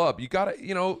little club. You got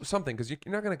to, something, because you're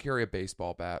not going to carry a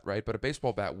baseball bat, right? But a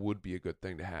baseball bat would be a good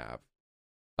thing to have.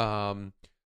 I'm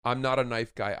not a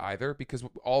knife guy either, because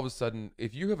all of a sudden,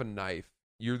 if you have a knife,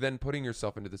 you're then putting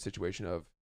yourself into the situation of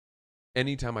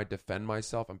anytime I defend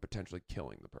myself, I'm potentially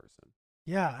killing the person.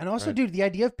 Yeah, and also, right? Dude, the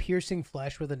idea of piercing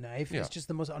flesh with a knife Yeah. is just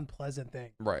the most unpleasant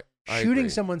thing. Right. Shooting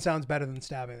someone sounds better than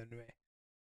stabbing them to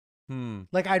me.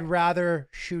 Like, I'd rather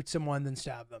shoot someone than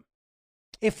stab them.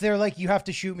 If they're like, you have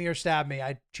to shoot me or stab me,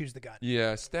 I'd choose the gun.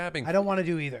 Yeah, stabbing. I don't want to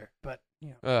do either, but,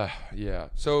 Yeah.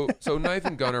 So knife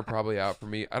and gun are probably out for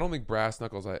me. I don't think brass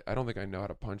knuckles, I don't think I know how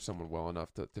to punch someone well enough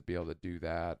to be able to do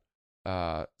that.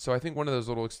 So I think one of those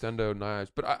little extendo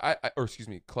knives, but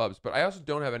clubs. But I also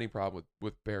don't have any problem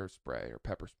with bear spray or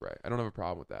pepper spray. I don't have a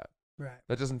problem with that. Right.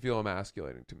 That doesn't feel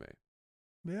emasculating to me.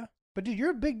 Yeah. But dude,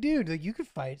 you're a big dude. Like, you could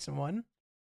fight someone.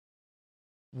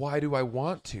 Why do I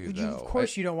want to, though? Of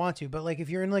course you don't want to, but like if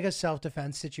you're in like a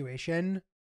self-defense situation,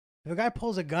 if a guy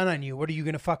pulls a gun on you, what are you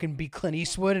going to fucking be Clint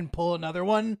Eastwood and pull another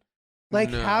one? Like,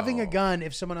 No. having a gun,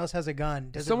 if someone else has a gun,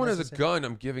 If doesn't someone has a necessarily- gun,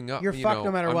 I'm giving up. You're fucked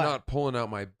no matter I'm what. not pulling out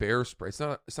my bear spray. It's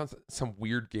not some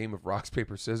weird game of rocks,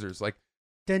 paper, scissors. Like,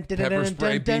 Dun, dun, pepper dun,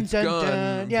 spray dun, beats dun, gun.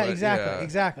 dun. Yeah, but exactly.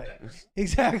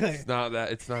 Exactly. It's not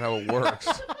that. It's not how it works.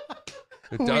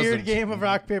 It Weird doesn't. game of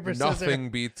rock, paper, scissors. Nothing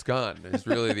beats gun is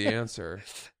really the answer.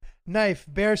 Knife,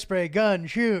 bear spray, gun,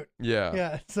 shoot. Yeah.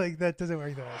 Yeah, it's like that doesn't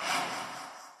work that way.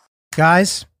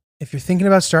 Guys, if you're thinking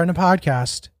about starting a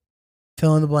podcast,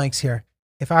 fill in the blanks here.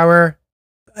 If I were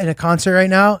in a concert right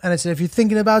now and I said, if you're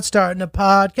thinking about starting a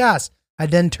podcast,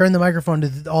 I'd then turn the microphone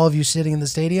to all of you sitting in the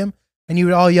stadium and you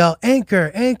would all yell,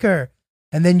 Anchor, Anchor.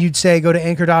 And then you'd say, go to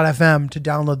anchor.fm to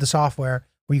download the software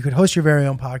where you could host your very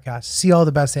own podcast, see all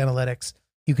the best analytics.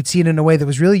 You could see it in a way that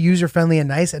was really user-friendly and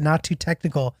nice and not too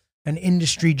technical and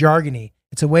industry jargony.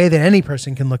 It's a way that any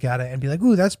person can look at it and be like,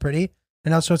 ooh, that's pretty.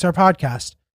 And also it's our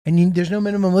podcast. And there's no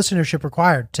minimum listenership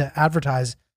required to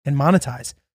advertise and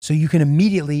monetize. So you can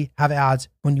immediately have ads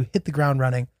when you hit the ground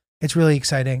running. It's really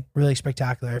exciting, really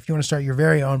spectacular. If you want to start your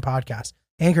very own podcast,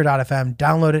 anchor.fm,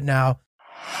 download it now.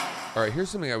 All right, here's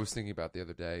something I was thinking about the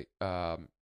other day.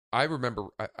 I remember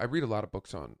I read a lot of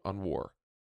books on war.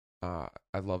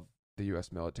 I love the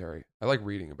U.S. military. I like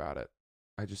reading about it.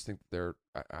 I just think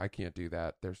I can't do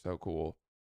that. They're so cool.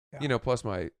 Yeah. Plus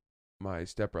my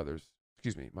stepbrothers,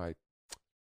 my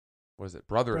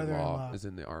brother-in-law is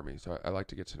in the Army, so I like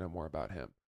to get to know more about him.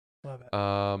 Love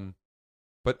it.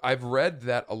 But I've read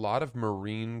that a lot of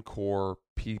Marine Corps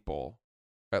people,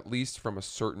 at least from a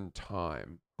certain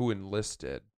time, who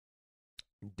enlisted,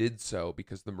 did so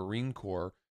because the Marine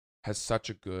Corps has such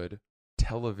a good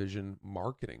television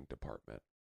marketing department.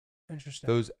 Interesting.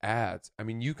 Those ads, I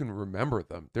mean, you can remember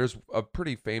them. There's a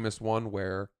pretty famous one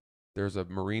where there's a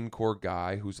Marine Corps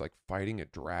guy who's like fighting a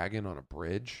dragon on a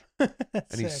bridge and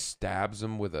he stabs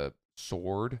him with a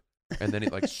sword. And then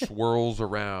it like swirls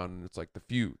around and it's like the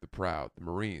few, the proud, the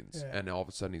Marines. Yeah. And all of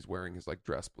a sudden he's wearing his like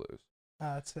dress blues.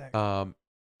 That's sick. And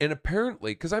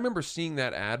apparently, because I remember seeing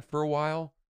that ad for a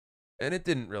while, and it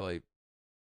didn't really,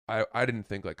 I didn't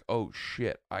think like, oh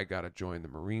shit, I got to join the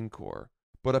Marine Corps.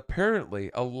 But apparently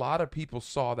a lot of people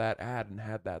saw that ad and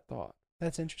had that thought.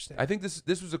 That's interesting. I think this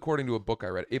was according to a book I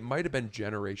read. It might have been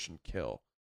Generation Kill,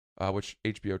 which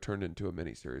HBO turned into a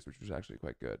miniseries, which was actually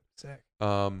quite good. Sick.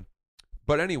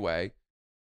 But anyway,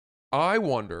 I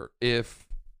wonder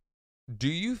do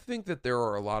you think that there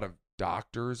are a lot of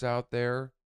doctors out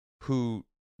there who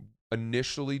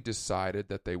initially decided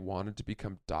that they wanted to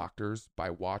become doctors by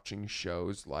watching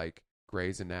shows like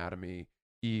Grey's Anatomy,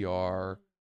 ER,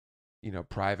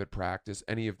 Private Practice,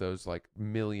 any of those like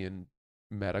million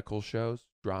medical shows,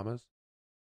 dramas?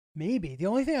 Maybe. The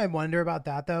only thing I wonder about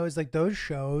that though is like those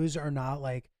shows are not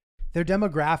like, their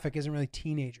demographic isn't really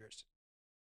teenagers.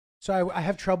 So I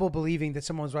have trouble believing that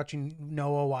someone's watching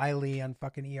Noah Wiley on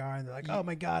fucking ER and they're like, oh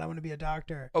my God, I want to be a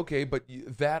doctor. Okay, but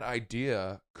that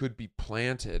idea could be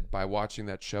planted by watching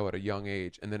that show at a young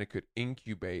age, and then it could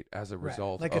incubate as a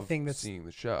result like of a thing that's seeing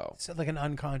the show. So like an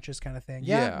unconscious kind of thing.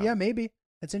 Yeah. Yeah, maybe.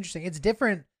 That's interesting. It's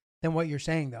different than what you're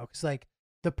saying though, because like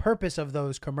the purpose of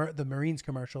those the Marines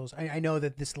commercials, I know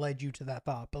that this led you to that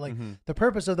thought, but like the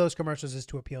purpose of those commercials is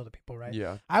to appeal to people, right?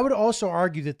 Yeah. I would also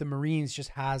argue that the Marines just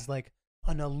has like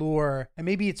an allure, and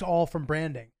maybe it's all from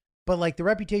branding, but like the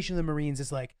reputation of the Marines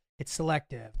is like it's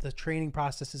selective, the training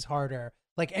process is harder,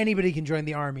 like anybody can join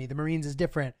the Army, the Marines is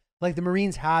different, like the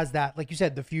Marines has that, like you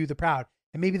said, the few, the proud,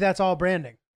 and maybe that's all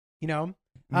branding,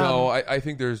 No, I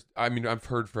think I've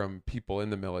heard from people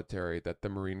in the military that the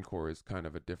Marine Corps is kind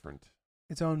of a different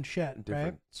own shit,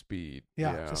 right? speed.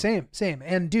 Yeah. So same,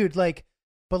 and dude, like,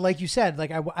 but like you said,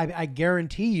 like I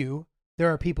guarantee you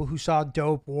there are people who saw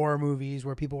dope war movies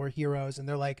where people were heroes and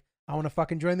they're like, I want to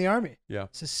fucking join the Army. Yeah.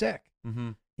 This is sick.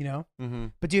 Mm-hmm. Mm-hmm.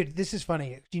 But dude, this is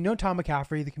funny. Do you know Tom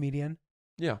McCaffrey, the comedian?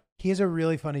 Yeah. He has a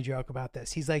really funny joke about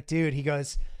this. He's like, dude,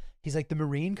 he's like the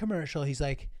Marine commercial. He's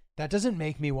like, that doesn't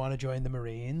make me want to join the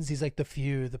Marines. He's like the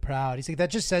few, the proud. He's like,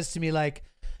 that just says to me like,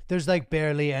 there's like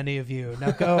barely any of you.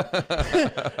 Now go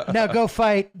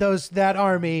fight that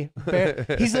army.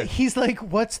 He's like,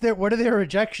 what are their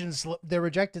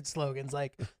rejected slogans?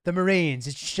 Like the Marines,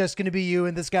 it's just going to be you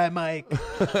and this guy, Mike.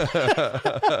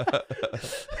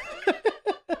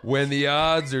 When the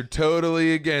odds are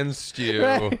totally against you.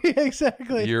 Right,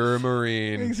 exactly. You're a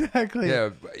Marine. Exactly. Yeah.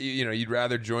 You'd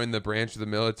rather join the branch of the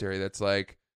military that's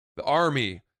like the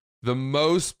Army. The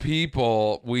most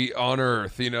people on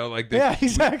Earth, yeah,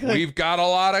 exactly. We've got a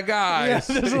lot of guys.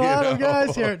 Yeah, there's a lot of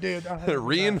guys here, dude.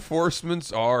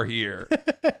 Reinforcements are here.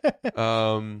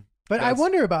 But I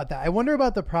wonder about that. I wonder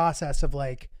about the process of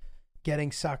like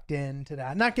getting sucked into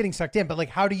that. Not getting sucked in, but like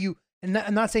how do you? And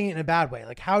I'm not saying it in a bad way.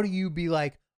 Like how do you be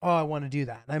like, oh, I want to do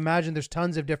that? And I imagine there's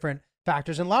tons of different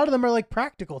factors, and a lot of them are like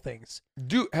practical things.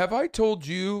 Have I told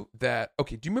you that?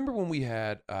 Okay, do you remember when we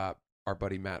had our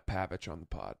buddy Matt Pavich on the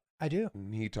pod? I do.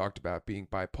 And he talked about being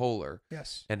bipolar.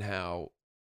 Yes. And how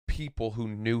people who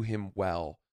knew him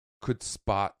well could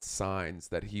spot signs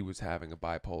that he was having a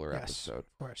bipolar episode.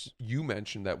 Of course. You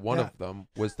mentioned that one of them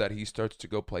was that he starts to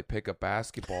go play pickup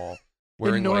basketball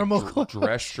wearing normal like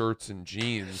dress shirts and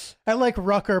jeans at like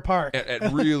Rucker Park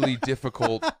at really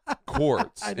difficult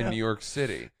courts in New York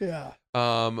City. Yeah.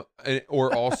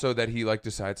 Or also that he like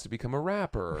decides to become a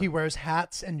rapper. He wears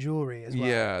hats and jewelry as well.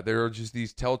 Yeah, there are just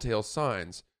these telltale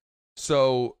signs.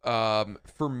 So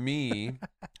for me,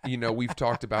 we've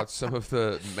talked about some of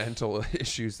the mental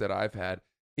issues that I've had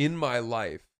in my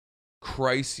life,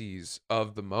 crises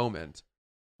of the moment.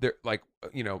 They're like,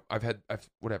 I've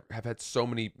had so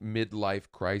many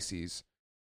midlife crises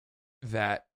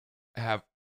that have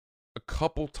a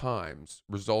couple times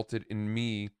resulted in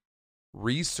me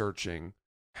researching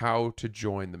how to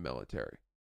join the military.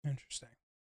 Interesting.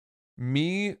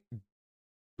 Me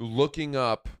looking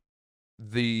up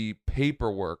the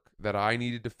paperwork that I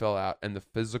needed to fill out and the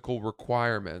physical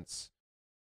requirements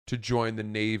to join the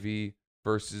Navy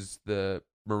versus the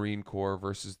Marine Corps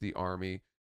versus the Army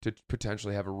to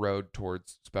potentially have a road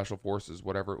towards Special Forces,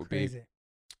 whatever it would be.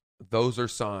 Those are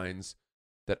signs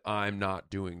that I'm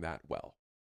not doing that well.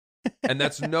 And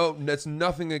that's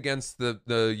nothing against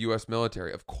the U.S.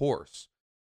 military, of course.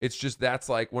 It's just that's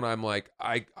like when I'm like,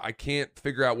 I can't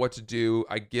figure out what to do.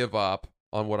 I give up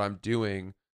on what I'm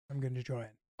doing. I'm going to join.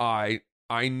 I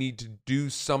need to do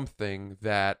something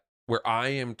where I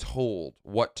am told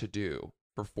what to do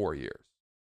for 4 years.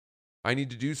 I need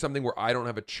to do something where I don't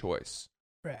have a choice.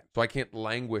 Right. So I can't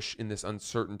languish in this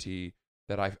uncertainty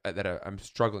that I'm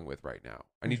struggling with right now.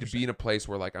 I need to be in a place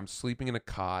where like I'm sleeping in a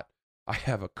cot. I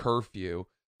have a curfew.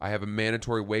 I have a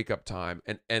mandatory wake up time,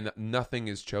 and nothing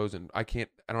is chosen. I don't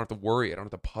have to worry. I don't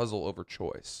have to puzzle over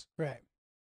choice. Right.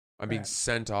 I'm being Right.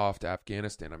 sent off to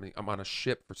Afghanistan. I mean, I'm on a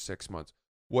ship for 6 months,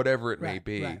 whatever it may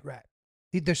be. Right.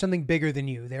 There's something bigger than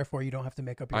you, therefore you don't have to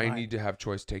make up your I mind. need to have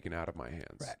choice taken out of my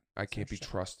hands. Right. I can't be Interesting.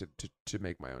 trusted to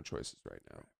make my own choices right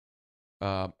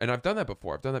now. And I've done that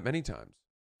before. I've done that many times.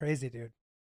 Crazy, dude.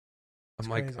 I'm It's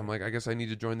like, crazy. I guess I need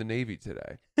to join the Navy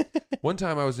today. One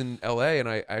time I was in LA and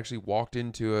I actually walked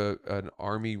into an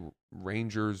Army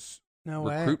Rangers No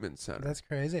way. recruitment center. That's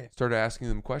crazy. Started asking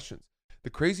them questions. The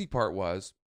crazy part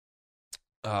was,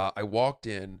 I walked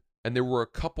in and there were a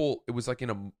couple. It was like in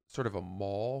a sort of a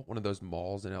mall, one of those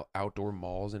malls outdoor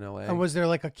malls in LA. And was there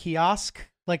like a kiosk,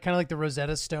 like kind of like the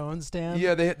Rosetta Stone stand?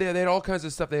 Yeah, they had all kinds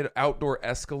of stuff. They had outdoor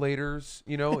escalators.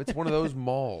 You know, it's one of those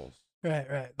malls. Right.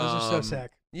 Those are so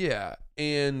sick. Yeah,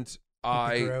 and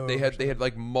Like the Grove they or had something.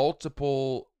 like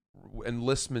multiple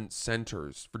enlistment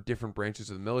centers for different branches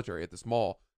of the military at this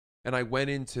mall, and I went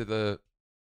into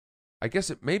I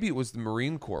guess maybe it was the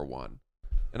Marine Corps one,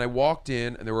 and I walked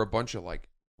in and there were a bunch of like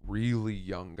really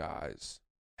young guys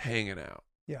hanging out.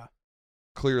 Yeah.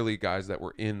 Clearly guys that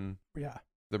were in Yeah.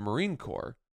 the Marine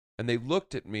Corps, and they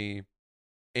looked at me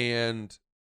and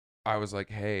I was like,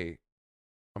 "Hey,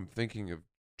 I'm thinking of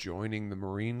joining the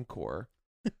Marine Corps."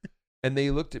 And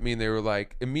they looked at me and they were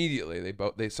like, immediately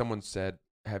someone said,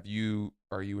 are you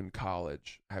in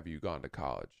college? Have you gone to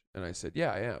college? And I said,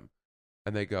 "Yeah, I am."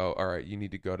 And they go, "All right, you need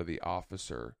to go to the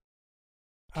officer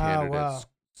candidates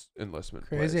enlistment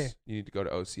Crazy. place. You need to go to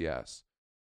OCS."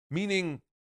 Meaning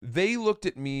they looked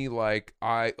at me like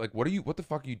what the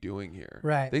fuck are you doing here?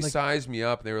 Right, They like- sized me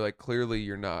up and they were like, "Clearly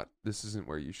you're not, this isn't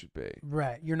where you should be."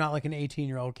 Right. You're not like an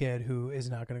 18-year-old kid who is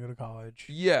not going to go to college.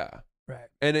 Yeah. Right.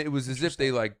 And it was as if they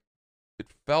Interesting. it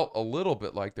felt a little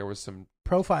bit like there was some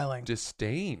Profiling.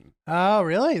 disdain. Oh,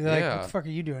 really? They're like, Yeah. what the fuck are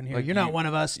you doing here? Like You're not one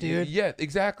of us, dude. Yeah,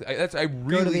 exactly. I really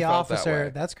Go to the felt that officer. way.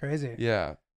 That's crazy.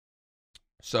 Yeah.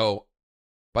 So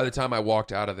by the time I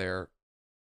walked out of there,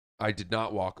 I did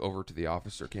not walk over to the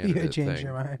officer You candidate changed thing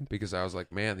your mind. because I was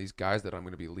like, man, these guys that I'm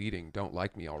going to be leading don't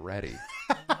like me already.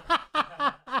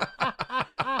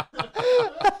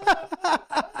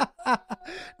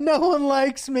 No one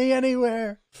likes me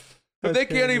anywhere. But they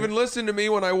can't even listen to me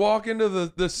when I walk into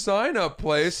the sign up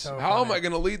place. So How am funny. I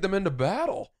going to lead them into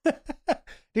battle?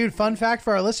 Dude, fun fact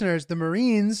for our listeners, the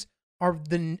Marines are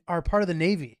part of the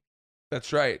Navy,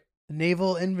 That's right. the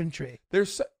Naval Infantry.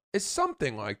 It's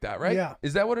something like that, right? Yeah.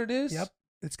 Is that what it is? Yep.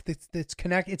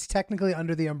 It's technically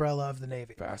under the umbrella of the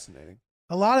Navy. Fascinating.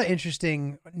 A lot of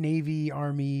interesting Navy,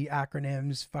 Army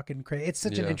acronyms, fucking crazy. It's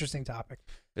such an Yeah. interesting topic.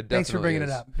 It Thanks for definitely bringing is.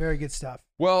 it up. Very good stuff.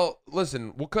 Well,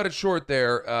 listen, we'll cut it short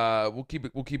there. We'll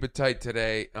keep it tight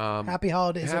today. Happy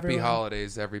holidays, Happy everyone.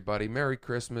 holidays, everybody. Merry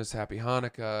Christmas, Happy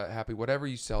Hanukkah, happy whatever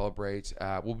you celebrate.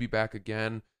 We'll be back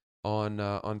again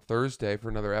on Thursday for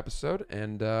another episode,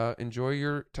 and enjoy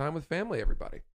your time with family, everybody.